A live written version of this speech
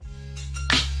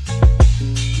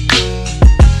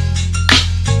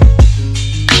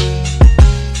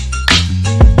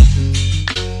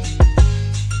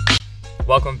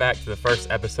the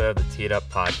first episode of the Teed Up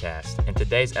podcast. In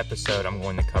today's episode, I'm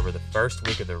going to cover the first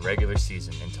week of the regular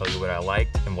season and tell you what I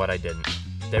liked and what I didn't.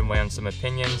 Then weigh on some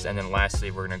opinions, and then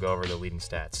lastly, we're going to go over the leading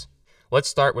stats. Let's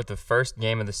start with the first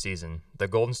game of the season, the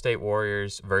Golden State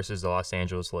Warriors versus the Los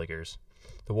Angeles Lakers.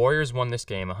 The Warriors won this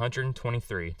game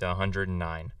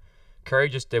 123-109. Curry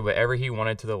just did whatever he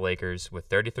wanted to the Lakers with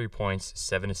 33 points,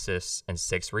 7 assists, and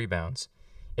 6 rebounds.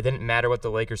 It didn't matter what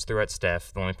the Lakers threw at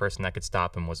Steph, the only person that could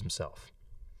stop him was himself.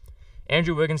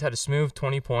 Andrew Wiggins had a smooth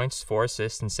 20 points, 4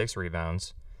 assists, and 6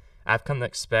 rebounds. I've come to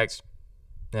expect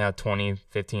 20,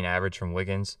 15 average from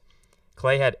Wiggins.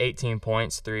 Klay had 18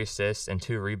 points, 3 assists, and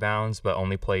 2 rebounds, but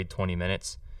only played 20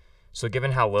 minutes. So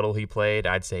given how little he played,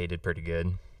 I'd say he did pretty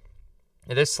good.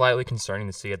 It is slightly concerning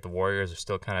to see that the Warriors are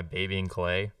still kind of babying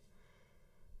Klay,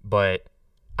 but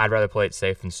I'd rather play it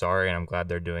safe than sorry, and I'm glad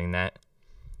they're doing that.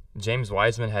 James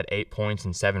Wiseman had 8 points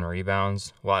and 7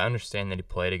 rebounds. While I understand that he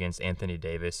played against Anthony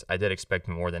Davis, I did expect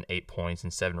more than 8 points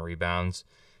and 7 rebounds,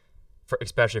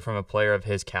 especially from a player of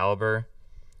his caliber.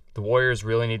 The Warriors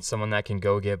really need someone that can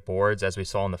go get boards. As we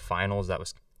saw in the finals, that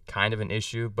was kind of an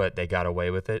issue, but they got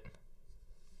away with it.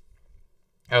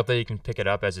 I hope that he can pick it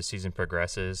up as the season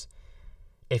progresses.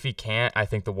 If he can't, I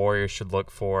think the Warriors should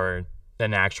look for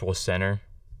an actual center.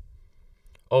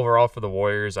 Overall, for the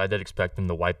Warriors, I did expect them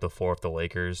to wipe the floor with the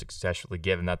Lakers, especially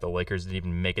given that the Lakers didn't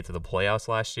even make it to the playoffs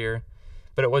last year.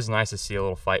 But it was nice to see a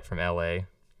little fight from LA.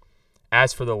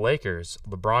 As for the Lakers,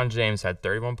 LeBron James had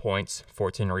 31 points,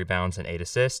 14 rebounds, and 8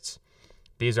 assists.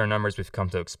 These are numbers we've come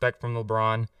to expect from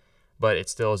LeBron, but it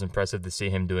still is impressive to see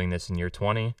him doing this in year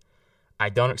 20. I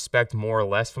don't expect more or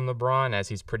less from LeBron, as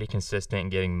he's pretty consistent in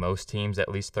giving most teams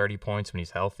at least 30 points when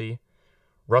he's healthy.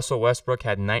 Russell Westbrick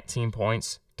had 19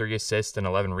 points, 3 assists, and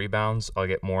 11 rebounds. I'll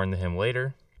get more into him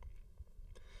later.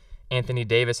 Anthony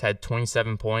Davis had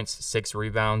 27 points, 6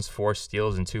 rebounds, 4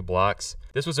 steals, and 2 blocks.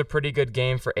 This was a pretty good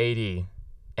game for AD,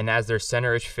 and as their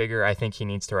center-ish figure, I think he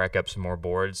needs to rack up some more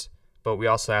boards. But we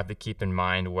also have to keep in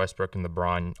mind Westbrook and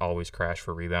LeBron always crash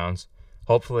for rebounds.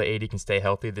 Hopefully AD can stay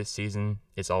healthy this season.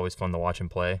 It's always fun to watch him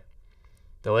play.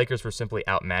 The Lakers were simply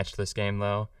outmatched this game,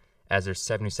 though, as their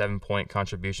 77-point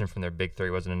contribution from their big three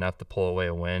wasn't enough to pull away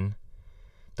a win.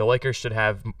 The Lakers should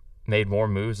have made more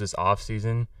moves this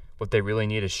offseason. What they really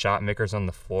need is shot makers on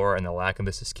the floor, and the lack of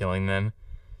this is killing them.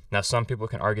 Now, some people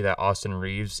can argue that Austin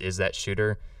Reeves is that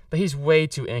shooter, but he's way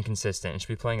too inconsistent and should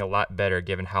be playing a lot better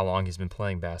given how long he's been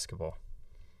playing basketball.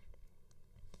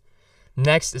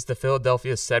 Next is the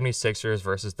Philadelphia 76ers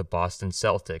versus the Boston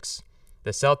Celtics.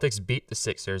 The Celtics beat the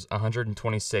Sixers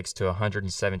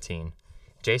 126-117.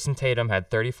 Jason Tatum had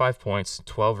 35 points,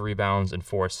 12 rebounds, and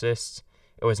 4 assists.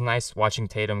 It was nice watching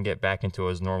Tatum get back into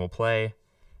his normal play,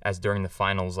 as during the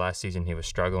finals last season he was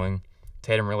struggling.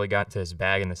 Tatum really got to his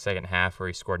bag in the second half where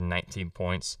he scored 19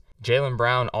 points. Jaylen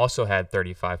Brown also had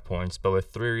 35 points, but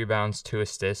with 3 rebounds, 2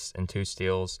 assists, and 2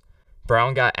 steals.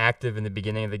 Brown got active in the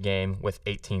beginning of the game with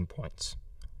 18 points.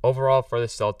 Overall, for the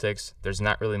Celtics, there's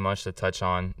not really much to touch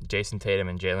on. Jason Tatum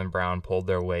and Jaylen Brown pulled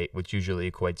their weight, which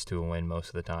usually equates to a win most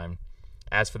of the time.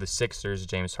 As for the Sixers,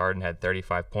 James Harden had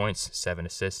 35 points, 7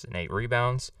 assists, and 8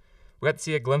 rebounds. We got to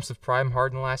see a glimpse of prime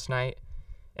Harden last night,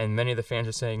 and many of the fans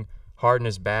are saying Harden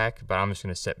is back, but I'm just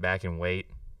going to sit back and wait.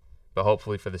 But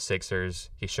hopefully for the Sixers,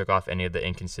 he shook off any of the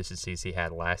inconsistencies he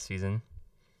had last season.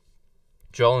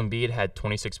 Joel Embiid had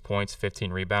 26 points,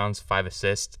 15 rebounds, 5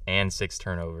 assists, and 6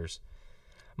 turnovers.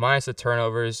 Minus the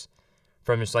turnovers,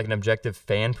 from just like an objective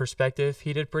fan perspective,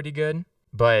 he did pretty good.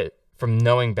 But from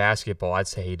knowing basketball, I'd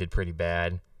say he did pretty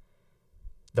bad.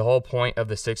 The whole point of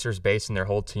the Sixers basing their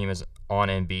whole team is on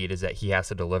Embiid is that he has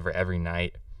to deliver every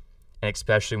night, and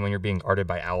especially when you're being guarded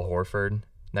by Al Horford.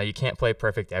 Now, you can't play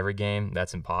perfect every game.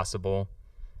 That's impossible.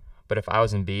 But if I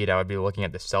was Embiid, I would be looking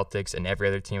at the Celtics and every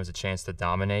other team as a chance to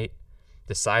dominate.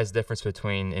 The size difference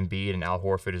between Embiid and Al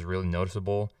Horford is really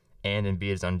noticeable, and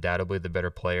Embiid is undoubtedly the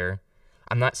better player.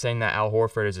 I'm not saying that Al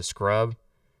Horford is a scrub,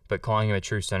 but calling him a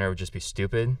true center would just be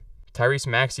stupid. Tyrese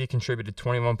Maxey contributed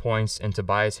 21 points, and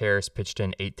Tobias Harris pitched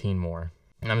in 18 more.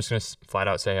 And I'm just going to flat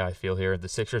out say how I feel here. The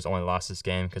Sixers only lost this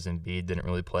game because Embiid didn't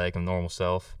really play like a normal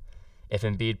self. If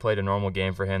Embiid played a normal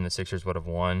game for him, the Sixers would have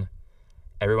won.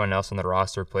 Everyone else on the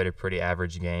roster played a pretty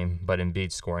average game, but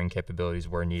Embiid's scoring capabilities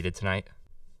were needed tonight.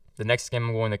 The next game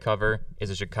I'm going to cover is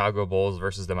the Chicago Bulls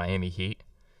versus the Miami Heat.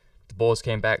 The Bulls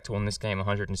came back to win this game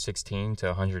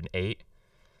 116-108.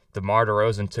 DeMar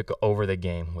DeRozan took over the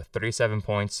game with 37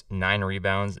 points, 9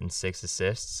 rebounds, and 6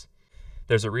 assists.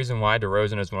 There's a reason why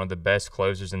DeRozan is one of the best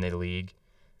closers in the league,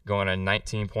 going a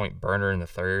 19-point burner in the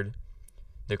third.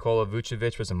 Nikola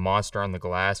Vucevic was a monster on the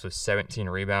glass with 17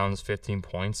 rebounds, 15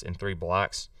 points, and 3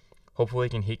 blocks. Hopefully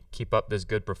he can keep up this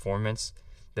good performance.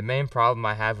 The main problem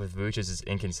I have with Vooch is his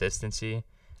inconsistency.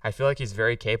 I feel like he's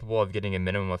very capable of getting a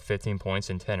minimum of 15 points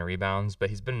and 10 rebounds, but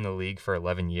he's been in the league for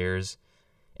 11 years,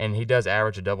 and he does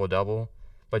average a double-double,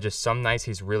 but just some nights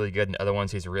he's really good and other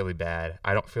ones he's really bad.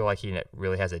 I don't feel like he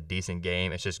really has a decent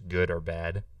game. It's just good or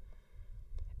bad.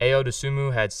 Ayo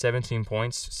Dosunmu had 17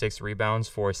 points, 6 rebounds,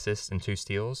 4 assists, and 2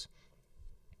 steals.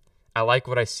 I like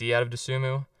what I see out of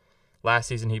Dosunmu. Last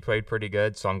season he played pretty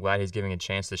good, so I'm glad he's giving a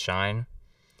chance to shine.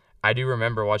 I do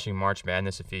remember watching March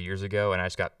Madness a few years ago, and I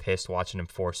just got pissed watching him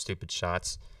force stupid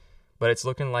shots. But it's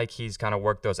looking like he's kind of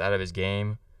worked those out of his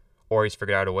game, or he's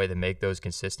figured out a way to make those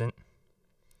consistent.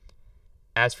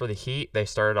 As for the Heat, they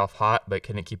started off hot, but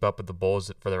couldn't keep up with the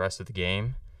Bulls for the rest of the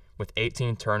game. With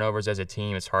 18 turnovers as a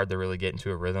team, it's hard to really get into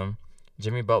a rhythm.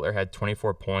 Jimmy Butler had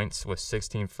 24 points with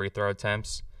 16 free throw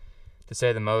attempts. To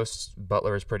say the most,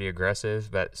 Butler was pretty aggressive,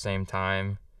 but at the same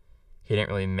time, he didn't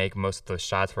really make most of those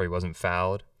shots where he wasn't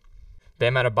fouled.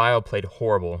 Bam Adebayo played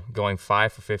horrible, going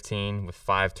 5 for 15 with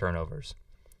 5 turnovers.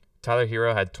 Tyler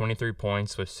Hero had 23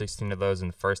 points with 16 of those in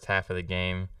the first half of the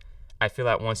game. I feel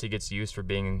that once he gets used for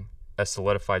being a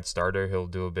solidified starter, he'll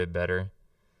do a bit better.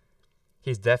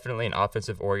 He's definitely an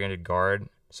offensive-oriented guard,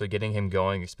 so getting him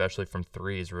going, especially from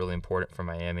 3, is really important for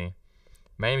Miami.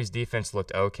 Miami's defense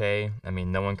looked okay. I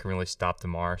mean, no one can really stop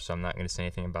DeMar, so I'm not going to say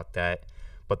anything about that.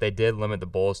 But they did limit the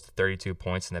Bulls to 32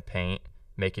 points in the paint,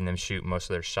 making them shoot most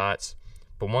of their shots.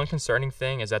 But one concerning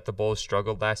thing is that the Bulls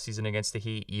struggled last season against the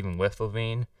Heat, even with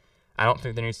LaVine. I don't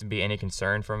think there needs to be any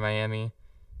concern for Miami,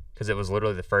 because it was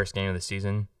literally the first game of the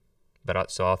season.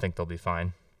 So I think they'll be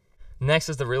fine. Next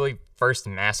is the really first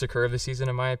massacre of the season,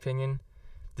 in my opinion.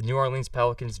 The New Orleans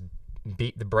Pelicans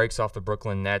beat the brakes off the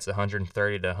Brooklyn Nets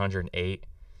 130-108.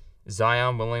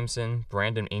 Zion Williamson,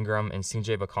 Brandon Ingram, and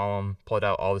CJ McCollum pulled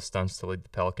out all the stunts to lead the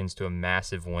Pelicans to a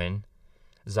massive win.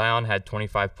 Zion had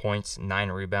 25 points, 9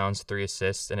 rebounds, 3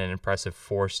 assists, and an impressive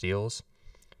 4 steals.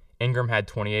 Ingram had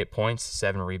 28 points,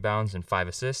 7 rebounds, and 5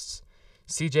 assists.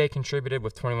 CJ contributed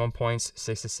with 21 points,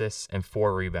 6 assists, and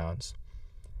 4 rebounds.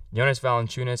 Jonas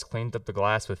Valanciunas cleaned up the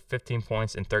glass with 15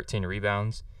 points and 13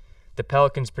 rebounds. The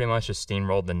Pelicans pretty much just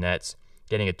steamrolled the Nets,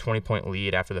 getting a 20-point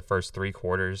lead after the first 3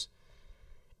 quarters.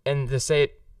 And to say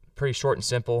it pretty short and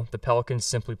simple, the Pelicans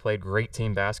simply played great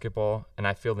team basketball, and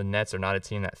I feel the Nets are not a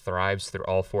team that thrives through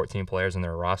all 14 players on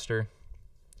their roster.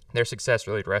 Their success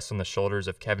really rests on the shoulders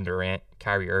of Kevin Durant,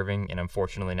 Kyrie Irving, and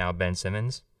unfortunately now Ben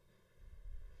Simmons.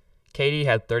 KD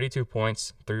had 32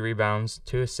 points, 3 rebounds,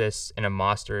 2 assists, and a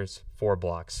monstrous 4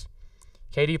 blocks.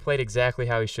 KD played exactly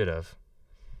how he should have.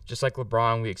 Just like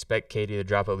LeBron, we expect KD to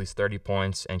drop at least 30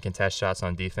 points and contest shots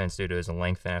on defense due to his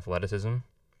length and athleticism.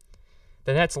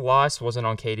 The Nets' loss wasn't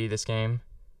on KD this game.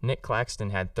 Nick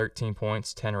Claxton had 13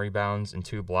 points, 10 rebounds, and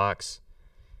 2 blocks.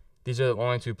 These are the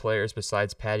only 2 players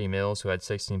besides Patty Mills who had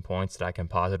 16 points that I can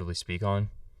positively speak on.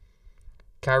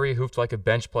 Kyrie hooped like a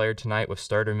bench player tonight with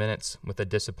starter minutes with a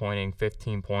disappointing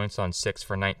 15 points on 6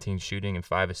 for 19 shooting and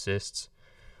 5 assists.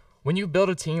 When you build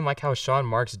a team like how Sean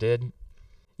Marks did,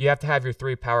 you have to have your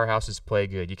 3 powerhouses play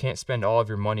good. You can't spend all of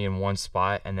your money in one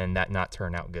spot and then that not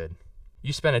turn out good.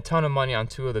 You spend a ton of money on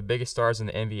 2 of the biggest stars in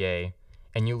the NBA,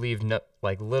 and you leave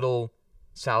little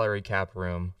salary cap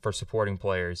room for supporting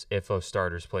players if those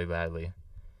starters play badly.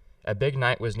 A big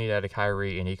night was needed out of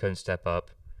Kyrie, and he couldn't step up.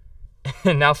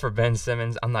 And now for Ben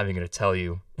Simmons, I'm not even going to tell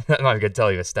you. I'm not even going to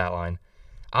tell you a stat line.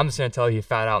 I'm just going to tell you he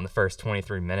fouled out in the first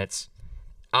 23 minutes.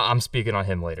 I'm speaking on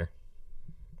him later.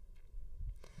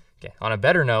 Okay, on a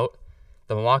better note,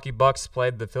 the Milwaukee Bucks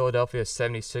played the Philadelphia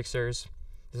 76ers.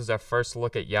 This is our first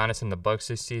look at Giannis and the Bucks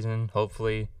this season,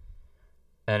 hopefully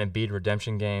an Embiid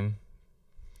redemption game.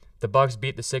 The Bucks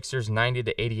beat the Sixers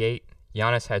 90-88.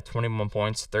 Giannis had 21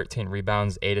 points, 13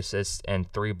 rebounds, 8 assists,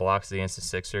 and 3 blocks against the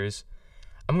Sixers.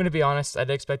 I'm going to be honest, I'd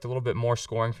expect a little bit more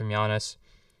scoring from Giannis,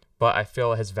 but I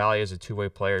feel his value as a two-way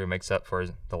player makes up for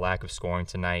the lack of scoring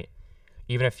tonight.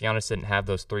 Even if Giannis didn't have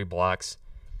those 3 blocks,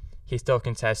 he still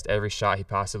contests every shot he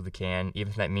possibly can.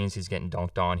 Even if that means he's getting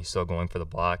dunked on, he's still going for the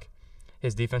block.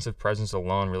 His defensive presence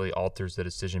alone really alters the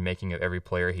decision-making of every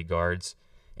player he guards,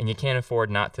 and you can't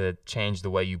afford not to change the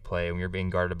way you play when you're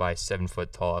being guarded by a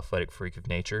 7-foot-tall athletic freak of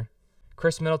nature.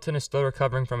 Chris Middleton is still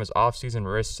recovering from his off-season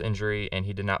wrist injury, and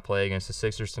he did not play against the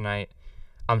Sixers tonight.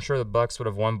 I'm sure the Bucks would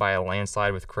have won by a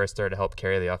landslide with Chris there to help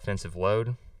carry the offensive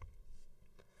load.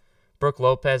 Brook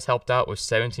Lopez helped out with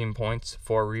 17 points,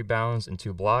 4 rebounds, and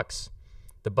 2 blocks.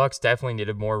 The Bucks definitely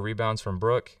needed more rebounds from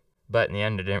Brook, but in the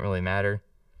end it didn't really matter.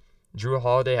 Drew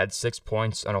Holiday had 6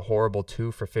 points on a horrible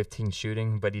 2 for 15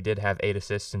 shooting, but he did have 8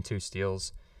 assists and 2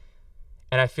 steals.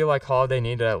 And I feel like Holiday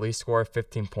needed to at least score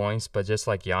 15 points, but just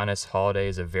like Giannis, Holiday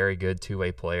is a very good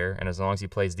two-way player, and as long as he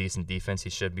plays decent defense, he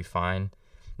should be fine.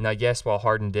 Now, yes, while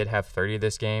Harden did have 30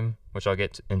 this game, which I'll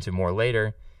get into more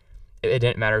later, it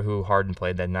didn't matter who Harden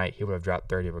played that night. He would have dropped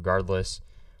 30 regardless.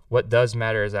 What does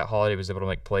matter is that Holiday was able to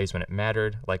make plays when it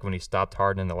mattered, like when he stopped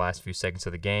Harden in the last few seconds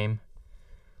of the game.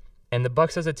 And the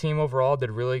Bucks as a team overall did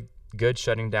really good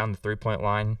shutting down the three-point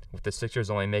line, with the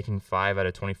Sixers only making 5 out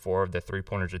of 24 of the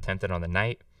three-pointers attempted on the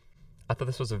night. I thought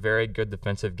this was a very good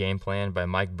defensive game plan by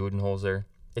Mike Budenholzer.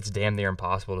 It's damn near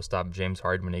impossible to stop James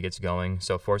Harden when he gets going,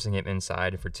 so forcing him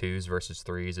inside for 2s versus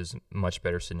 3s is a much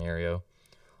better scenario.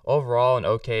 Overall, an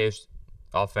okay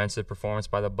offensive performance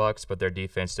by the Bucks, but their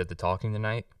defense did the talking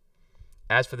tonight.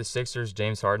 As for the Sixers,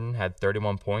 James Harden had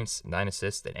 31 points, 9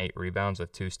 assists, and 8 rebounds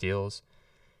with 2 steals.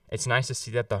 It's nice to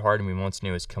see that the Harden we once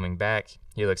knew is coming back.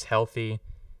 He looks healthy,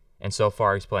 and so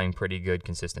far he's playing pretty good,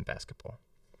 consistent basketball.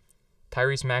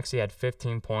 Tyrese Maxey had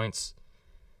 15 points.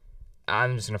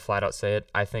 I'm just going to flat out say it.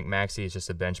 I think Maxey is just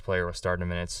a bench player with starting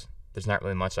minutes. There's not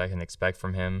really much I can expect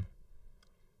from him.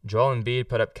 Joel Embiid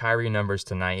put up Kyrie numbers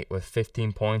tonight with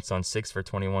 15 points on 6 for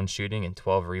 21 shooting and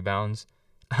 12 rebounds.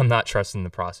 I'm not trusting the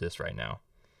process right now.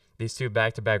 These 2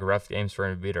 back-to-back rough games for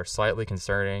Embiid are slightly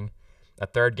concerning. A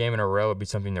 3rd game in a row would be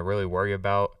something to really worry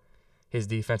about. His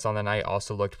defense on the night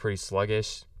also looked pretty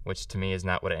sluggish, which to me is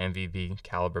not what an MVP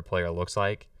caliber player looks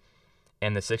like.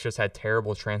 And the Sixers had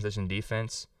terrible transition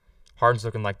defense. Harden's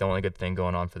looking like the only good thing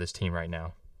going on for this team right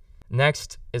now.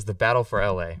 Next is the battle for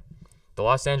LA. The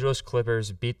Los Angeles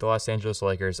Clippers beat the Los Angeles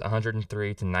Lakers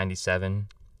 103-97.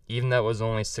 Even though it was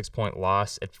only a 6-point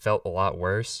loss, it felt a lot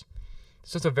worse.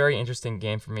 This was a very interesting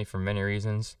game for me for many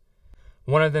reasons.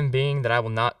 One of them being that I will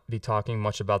not be talking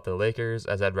much about the Lakers,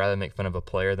 as I'd rather make fun of a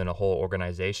player than a whole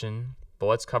organization. But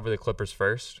let's cover the Clippers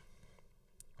first.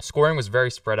 Scoring was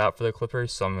very spread out for the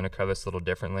Clippers, so I'm going to cover this a little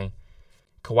differently.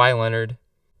 Kawhi Leonard,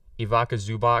 Ivica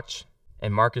Zubac,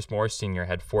 and Marcus Morris Sr.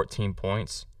 had 14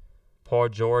 points. Paul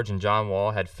George and John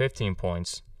Wall had 15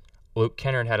 points. Luke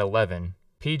Kennard had 11.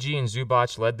 PG and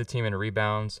Zubac led the team in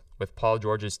rebounds, with Paul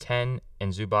George's 10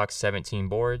 and Zubac's 17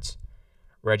 boards.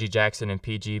 Reggie Jackson and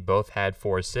PG both had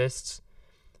 4 assists.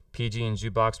 PG and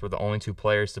Zubac were the only 2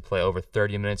 players to play over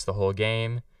 30 minutes the whole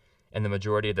game, and the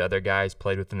majority of the other guys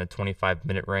played within the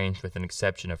 25-minute range with an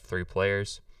exception of 3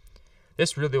 players.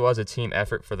 This really was a team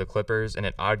effort for the Clippers and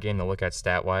an odd game to look at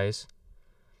stat-wise.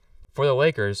 For the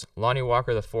Lakers, Lonnie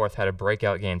Walker IV had a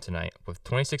breakout game tonight with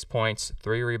 26 points,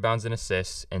 3 rebounds and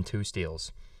assists, and 2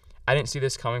 steals. I didn't see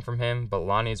this coming from him, but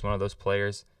Lonnie is one of those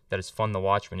players that is fun to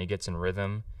watch when he gets in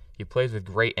rhythm. He plays with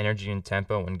great energy and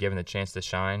tempo when given the chance to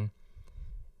shine.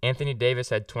 Anthony Davis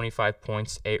had 25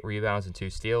 points, 8 rebounds, and 2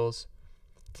 steals.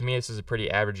 To me, this is a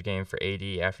pretty average game for AD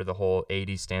after the whole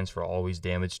AD stands for always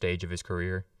damaged stage of his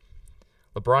career.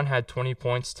 LeBron had 20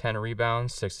 points, 10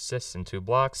 rebounds, 6 assists, and 2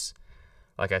 blocks.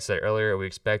 Like I said earlier, we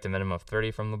expect a minimum of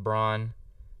 30 from LeBron,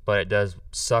 but it does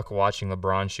suck watching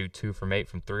LeBron shoot 2 from 8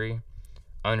 from 3.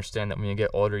 I understand that when you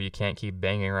get older, you can't keep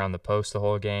banging around the post the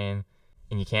whole game,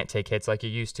 and you can't take hits like you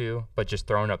used to, but just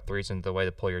throwing up threes isn't the way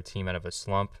to pull your team out of a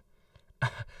slump.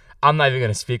 I'm not even going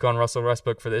to speak on Russell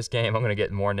Westbrick for this game. I'm going to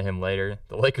get more into him later.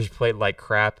 The Lakers played like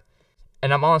crap,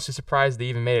 and I'm honestly surprised they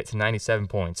even made it to 97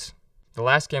 points. The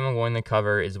last game I'm going to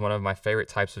cover is one of my favorite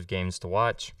types of games to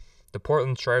watch. The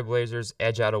Portland Trail Blazers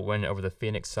edge out a win over the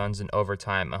Phoenix Suns in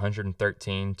overtime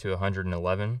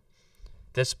 113-111.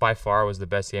 This by far was the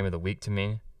best game of the week to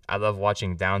me. I love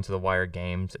watching down-to-the-wire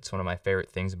games. It's one of my favorite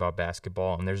things about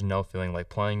basketball, and there's no feeling like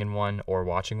playing in one or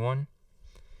watching one.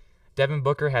 Devin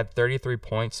Booker had 33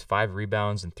 points, 5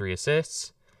 rebounds, and 3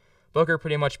 assists. Booker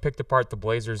pretty much picked apart the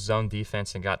Blazers' zone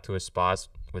defense and got to his spots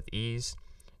with ease.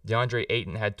 DeAndre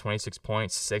Ayton had 26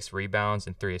 points, 6 rebounds,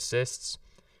 and 3 assists.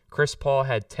 Chris Paul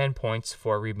had 10 points,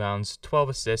 4 rebounds, 12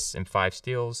 assists, and 5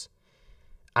 steals.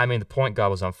 I mean, the point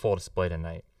guard was on full display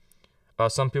tonight.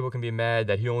 Some people can be mad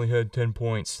that he only had 10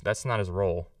 points. That's not his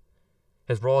role.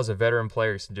 His role as a veteran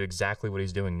player is to do exactly what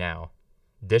he's doing now.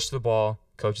 Dish the ball,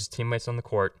 coach his teammates on the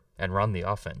court, and run the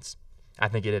offense. I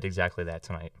think he did exactly that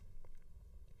tonight.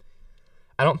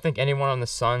 I don't think anyone on the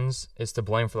Suns is to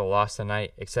blame for the loss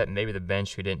tonight, except maybe the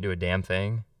bench who didn't do a damn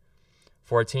thing.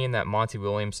 For a team that Monty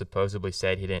Williams supposedly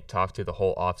said he didn't talk to the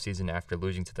whole offseason after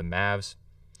losing to the Mavs,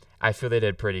 I feel they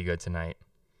did pretty good tonight.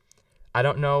 I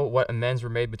don't know what amends were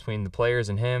made between the players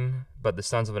and him, but the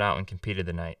Suns went out and competed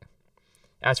tonight.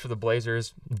 As for the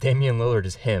Blazers, Damian Lillard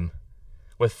is him,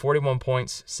 with 41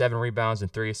 points, 7 rebounds, and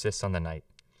 3 assists on the night.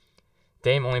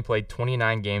 Dame only played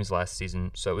 29 games last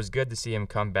season, so it was good to see him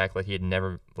come back like he had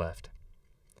never left.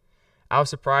 I was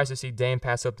surprised to see Dame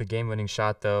pass up the game-winning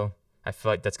shot, though. I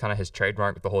feel like that's kind of his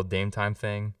trademark with the whole Dame time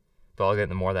thing, but I'll get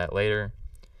into more of that later.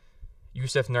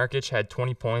 Jusuf Nurkic had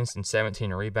 20 points and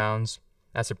 17 rebounds.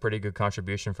 That's a pretty good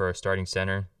contribution for a starting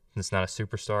center. It's not a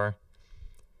superstar.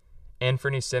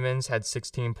 Anthony Simmons had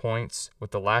 16 points,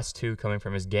 with the last 2 coming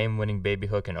from his game-winning baby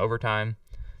hook in overtime.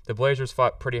 The Blazers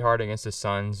fought pretty hard against the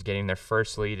Suns, getting their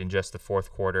first lead in just the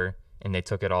fourth quarter, and they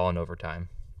took it all in overtime.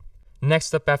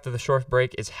 Next up after the short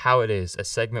break is How It Is, a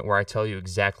segment where I tell you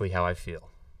exactly how I feel.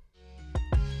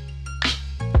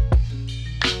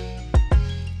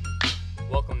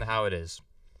 Welcome to How It Is.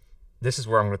 This is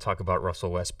where I'm going to talk about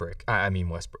Westbrick.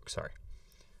 Sorry.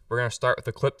 We're going to start with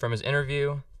a clip from his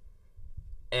interview,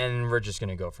 and we're just going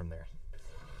to go from there.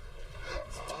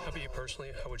 How about you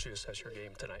personally? How would you assess your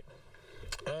game tonight?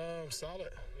 Solid.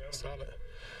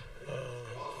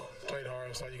 Played hard.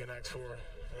 That's all you can ask for.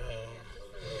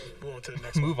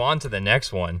 Move on to the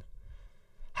next one.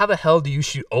 How the hell do you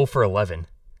shoot 0 for 11?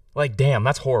 Like, damn,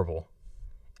 that's horrible.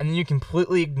 And then you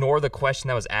completely ignore the question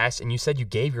that was asked, and you said you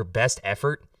gave your best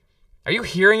effort? Are you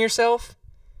hearing yourself?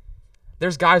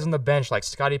 There's guys on the bench like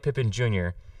Scottie Pippen Jr.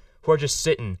 who are just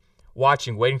sitting,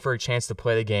 watching, waiting for a chance to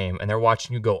play the game, and they're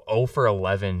watching you go 0 for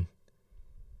 11.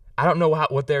 I don't know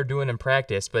what they're doing in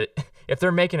practice, but if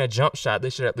they're making a jump shot,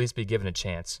 they should at least be given a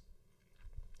chance.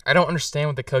 I don't understand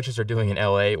what the coaches are doing in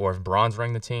LA or if Braun's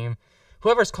running the team.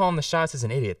 Whoever's calling the shots is an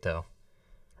idiot, though.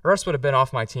 Russ would have been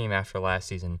off my team after last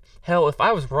season. Hell, if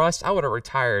I was Russ, I would have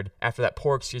retired after that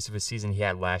poor excuse of a season he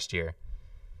had last year.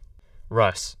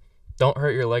 Russ, don't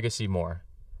hurt your legacy more.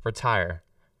 Retire.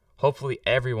 Hopefully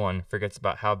everyone forgets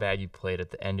about how bad you played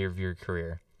at the end of your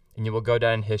career, and you will go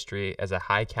down in history as a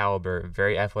high-caliber,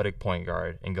 very athletic point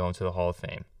guard and go into the Hall of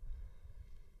Fame.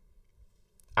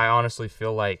 I honestly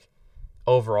feel like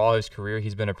overall his career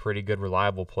he's been a pretty good,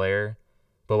 reliable player,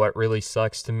 but what really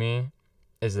sucks to me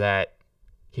is that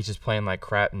he's just playing like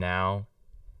crap now,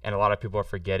 and a lot of people are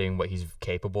forgetting what he's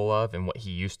capable of and what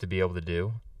he used to be able to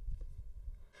do.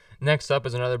 Next up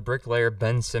is another bricklayer,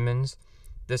 Ben Simmons.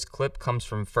 This clip comes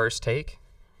from First Take.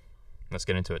 Let's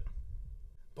get into it.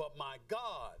 But my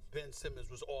God, Ben Simmons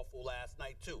was awful last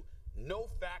night too. No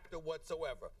factor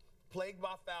whatsoever. Plagued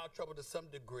by foul trouble to some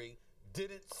degree.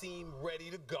 Didn't seem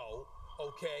ready to go,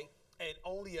 okay? And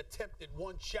only attempted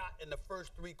 1 shot in the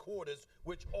first 3 quarters,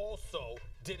 which also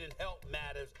didn't help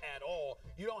matters at all.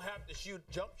 You don't have to shoot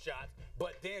jump shots,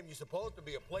 but damn, you're supposed to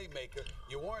be a playmaker.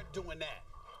 You weren't doing that.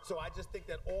 So I just think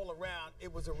that all around,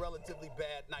 it was a relatively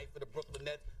bad night for the Brooklyn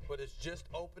Nets, but it's just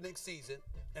opening season,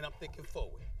 and I'm thinking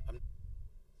forward.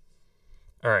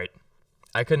 All right.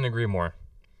 I couldn't agree more.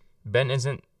 Ben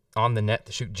isn't on the net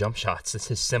to shoot jump shots. It's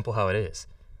just simple how it is.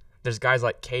 There's guys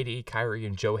like KD, Kyrie,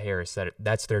 and Joe Harris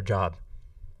that's their job.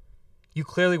 You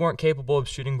clearly weren't capable of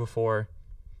shooting before,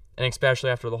 and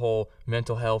especially after the whole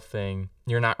mental health thing,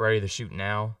 you're not ready to shoot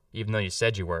now, even though you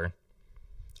said you were.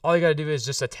 All you got to do is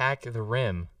just attack the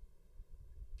rim.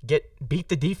 Beat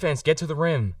the defense, get to the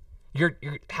rim. You're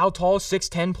how tall?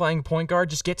 6'10", playing point guard?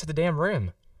 Just get to the damn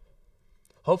rim.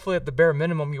 Hopefully at the bare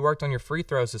minimum you worked on your free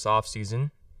throws this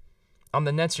offseason. On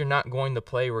the Nets, you're not going to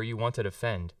play where you want to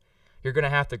defend. You're going to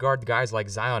have to guard guys like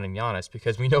Zion and Giannis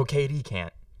because we know KD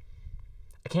can't.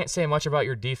 I can't say much about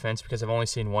your defense because I've only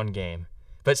seen 1 game.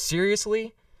 But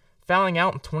seriously, fouling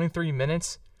out in 23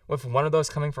 minutes with one of those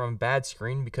coming from a bad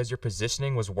screen because your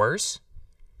positioning was worse?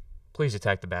 Please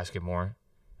attack the basket more.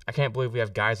 I can't believe we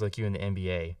have guys like you in the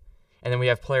NBA. And then we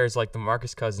have players like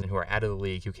DeMarcus Cousins who are out of the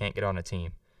league who can't get on a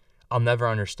team. I'll never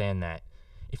understand that.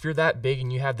 If you're that big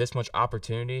and you have this much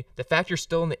opportunity, the fact you're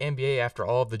still in the NBA after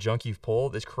all of the junk you've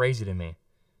pulled is crazy to me.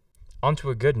 On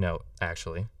to a good note,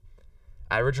 actually.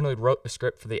 I originally wrote the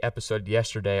script for the episode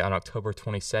yesterday on October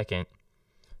 22nd,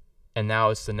 and now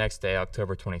it's the next day,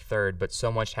 October 23rd, but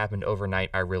so much happened overnight,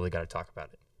 I really got to talk about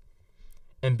it.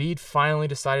 Embiid finally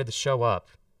decided to show up.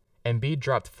 Embiid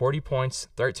dropped 40 points,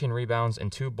 13 rebounds,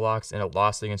 and 2 blocks in a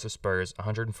loss against the Spurs,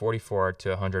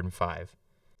 144-105.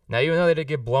 Now, even though they did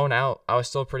get blown out, I was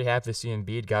still pretty happy to see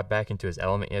Embiid got back into his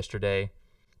element yesterday.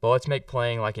 But let's make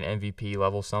playing like an MVP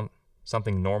level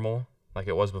something normal, like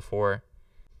it was before.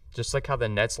 Just like how the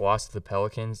Nets lost to the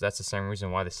Pelicans, that's the same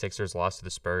reason why the Sixers lost to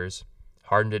the Spurs.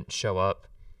 Harden didn't show up.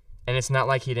 And it's not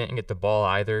like he didn't get the ball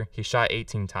either. He shot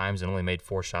 18 times and only made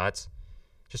 4 shots.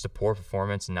 Just a poor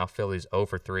performance, and now Philly's 0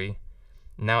 for 3.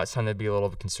 Now it's time to be a little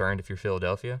bit concerned if you're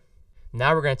Philadelphia.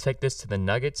 Now we're going to take this to the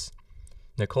Nuggets.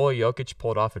 Nikola Jokic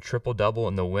pulled off a triple-double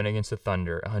in the win against the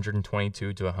Thunder,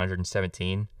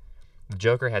 122-117. The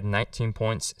Joker had 19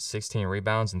 points, 16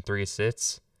 rebounds, and 3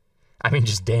 assists. I mean,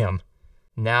 just damn.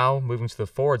 Now, moving to the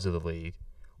forwards of the league,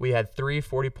 we had 3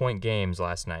 40-point games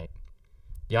last night.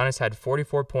 Giannis had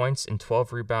 44 points and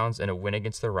 12 rebounds in a win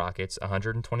against the Rockets,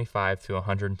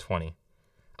 125-120.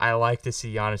 I like to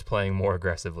see Giannis playing more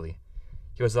aggressively.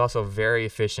 He was also very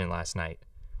efficient last night.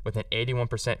 with an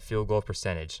 81% field goal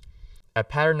percentage. A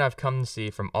pattern I've come to see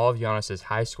from all of Giannis's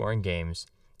high-scoring games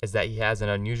is that he has an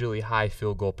unusually high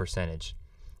field goal percentage.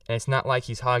 And it's not like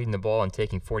he's hogging the ball and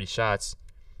taking 40 shots.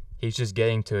 He's just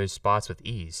getting to his spots with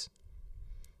ease.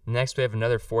 Next, we have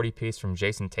another 40 piece from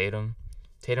Jason Tatum.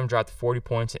 Tatum dropped 40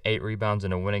 points and 8 rebounds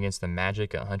in a win against the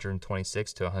Magic at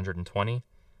 126-120.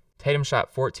 Tatum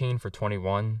shot 14 for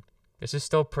 21. This is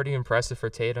still pretty impressive for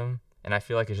Tatum, and I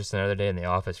feel like it's just another day in the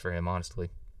office for him,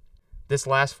 honestly. This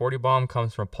last 40 bomb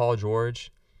comes from Paul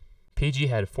George. PG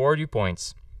had 40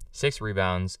 points, 6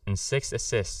 rebounds, and 6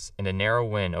 assists in a narrow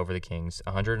win over the Kings,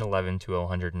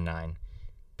 111-109.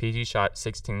 PG shot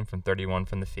 16 from 31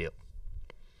 from the field.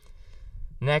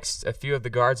 Next, a few of the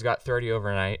guards got 30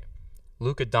 overnight.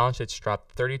 Luka Doncic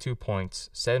dropped 32 points,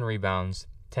 7 rebounds,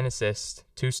 10 assists,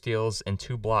 2 steals, and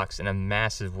 2 blocks in a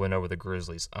massive win over the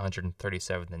Grizzlies,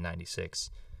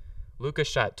 137-96. Luka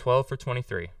shot 12 for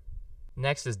 23.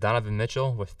 Next is Donovan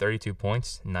Mitchell with 32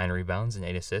 points, 9 rebounds, and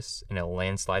 8 assists in a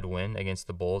landslide win against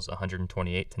the Bulls,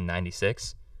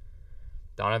 128-96.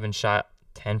 Donovan shot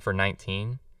 10 for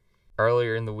 19.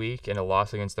 Earlier in the week, in a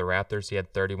loss against the Raptors, he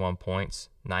had 31 points,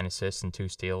 9 assists, and 2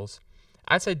 steals.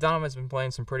 I'd say Donovan's been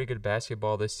playing some pretty good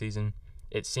basketball this season.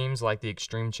 It seems like the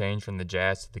extreme change from the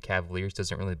Jazz to the Cavaliers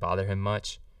doesn't really bother him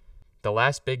much. The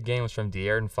last big game was from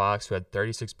De'Aaron Fox, who had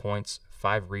 36 points,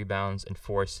 5 rebounds, and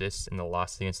 4 assists in the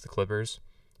loss against the Clippers.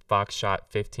 Fox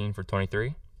shot 15 for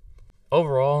 23.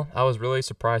 Overall, I was really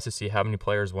surprised to see how many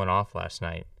players went off last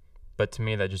night, but to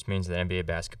me that just means that NBA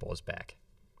basketball is back.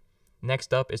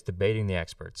 Next up is Debating the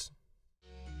Experts.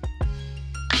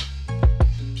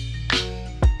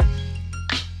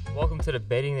 Welcome to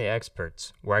Debating the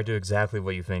Experts, where I do exactly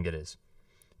what you think it is.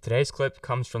 Today's clip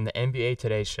comes from the NBA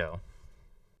Today show.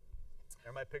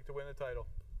 They're my pick to win the title.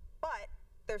 But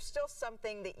there's still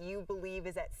something that you believe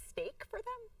is at stake for them?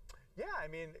 Yeah, I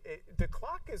mean, the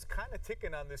clock is kind of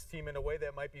ticking on this team in a way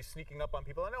that might be sneaking up on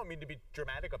people. I don't mean to be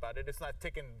dramatic about it. It's not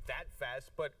ticking that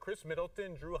fast, but Chris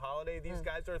Middleton, Drew Holiday, these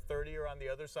guys are 30 or on the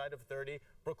other side of 30.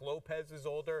 Brooke Lopez is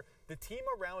older. The team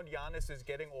around Giannis is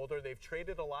getting older. They've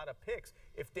traded a lot of picks.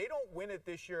 If they don't win it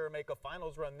this year or make a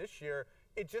finals run this year,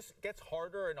 it just gets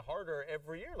harder and harder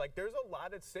every year. Like, there's a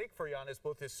lot at stake for Giannis,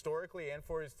 both historically and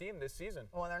for his team this season.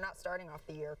 Well, they're not starting off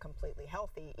the year completely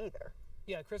healthy either.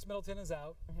 Yeah, Chris Middleton is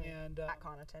out, and Pat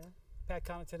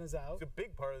Connaughton is out. It's a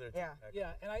big part of their team.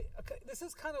 Yeah, and this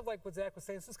is kind of like what Zach was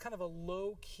saying. This is kind of a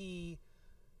low-key,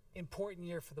 important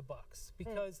year for the Bucks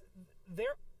because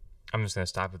they're. I'm just gonna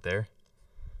stop it there.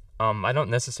 I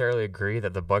don't necessarily agree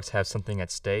that the Bucks have something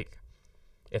at stake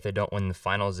if they don't win the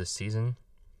finals this season.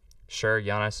 Sure,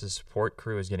 Giannis' support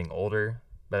crew is getting older,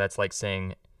 but that's like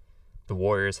saying the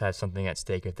Warriors have something at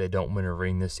stake if they don't win a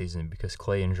ring this season because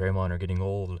Klay and Draymond are getting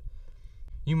old.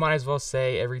 You might as well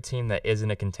say every team that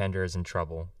isn't a contender is in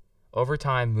trouble. Over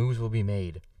time, moves will be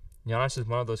made. Giannis is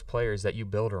one of those players that you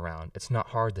build around. It's not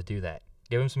hard to do that.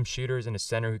 Give him some shooters and a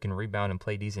center who can rebound and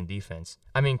play decent defense.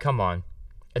 I mean, come on.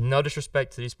 And no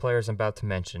disrespect to these players I'm about to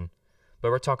mention,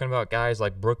 but we're talking about guys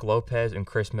like Brooke Lopez and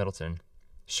Chris Middleton.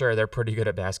 Sure, they're pretty good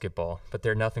at basketball, but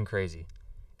they're nothing crazy.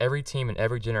 Every team in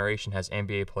every generation has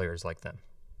NBA players like them.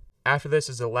 After this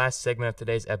is the last segment of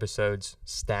today's episode's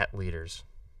Stat Leaders.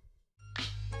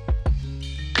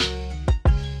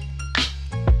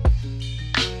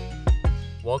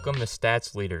 Welcome to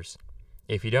Stats Leaders.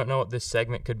 If you don't know what this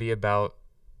segment could be about,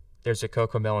 there's a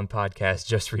Coco Melon podcast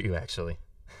just for you, actually.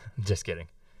 Just kidding.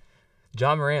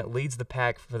 Ja Morant leads the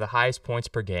pack for the highest points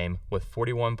per game with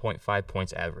 41.5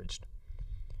 points averaged.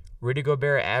 Rudy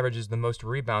Gobert averages the most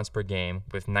rebounds per game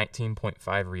with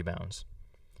 19.5 rebounds.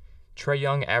 Trae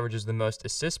Young averages the most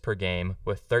assists per game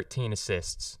with 13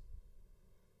 assists.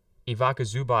 Ivica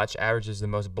Zubac averages the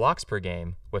most blocks per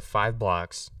game with 5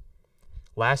 blocks.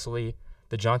 Lastly,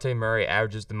 DeJounte Murray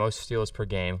averages the most steals per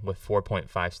game with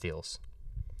 4.5 steals.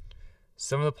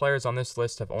 Some of the players on this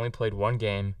list have only played one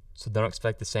game, so don't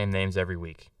expect the same names every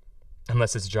week.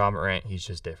 Unless it's Ja Morant, he's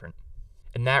just different.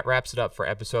 And that wraps it up for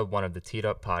episode 1 of the Teed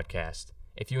Up Podcast.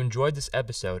 If you enjoyed this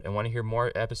episode and want to hear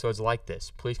more episodes like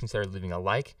this, please consider leaving a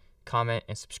like, comment,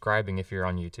 and subscribing if you're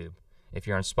on YouTube. If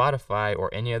you're on Spotify or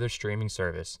any other streaming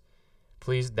service,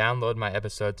 please download my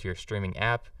episode to your streaming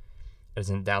app. It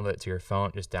doesn't download it to your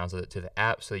phone, just download it to the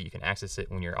app so that you can access it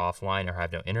when you're offline or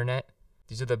have no internet.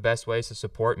 These are the best ways to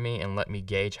support me and let me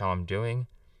gauge how I'm doing.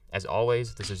 As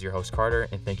always, this is your host Carter,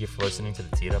 and thank you for listening to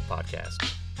the Teed Up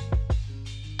Podcast.